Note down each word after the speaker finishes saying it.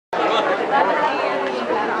Both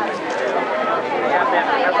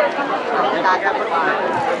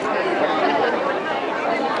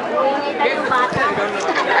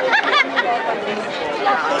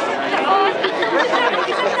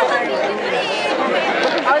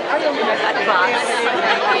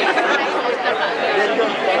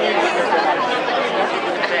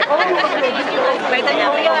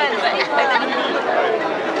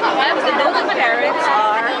parents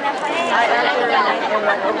are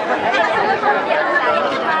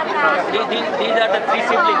these are the three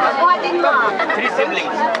siblings. Three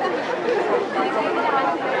siblings.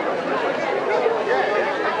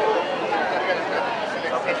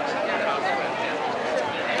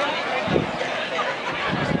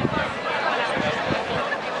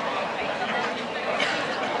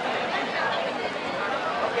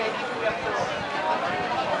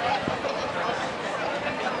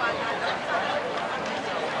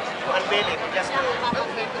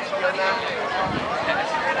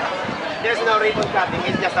 There's no ribbon cutting,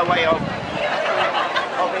 it's just a way of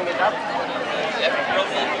opening it up.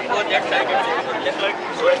 Just like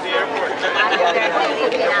where's the airport?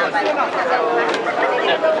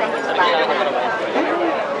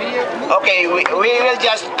 Okay, we will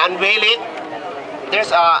just unveil it.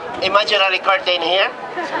 There's a imaginary curtain here,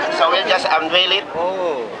 so we'll just unveil it.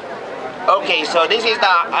 Oh. Okay, so this is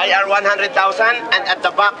the IR100000 and at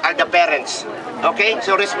the back are the parents. Okay,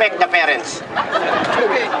 so respect the parents.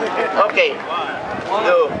 Okay, 1,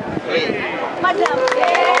 2, 3.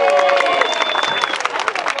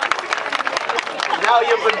 Now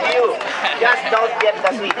you could view, just don't get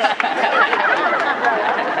the seats.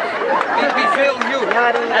 We film you.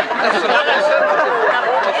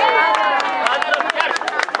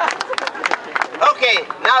 Okay,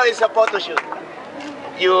 now it's a photo shoot.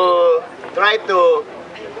 You try to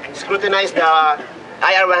scrutinize the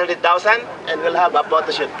IR100000 and we'll have a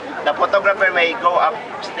photo shoot. The photographer may go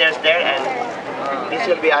upstairs there and this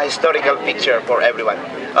will be a historical picture for everyone.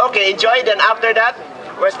 Okay, enjoy. Then after that,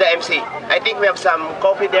 where's the MC? I think we have some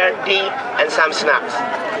coffee there, tea, and some snacks.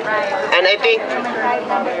 And I think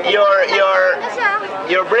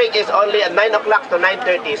your break is only at 9 o'clock to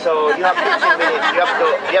 9:30, so you have 15 minutes.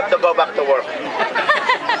 You have to go back to work.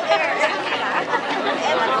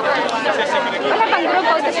 Wala pang group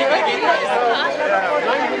photo shoot?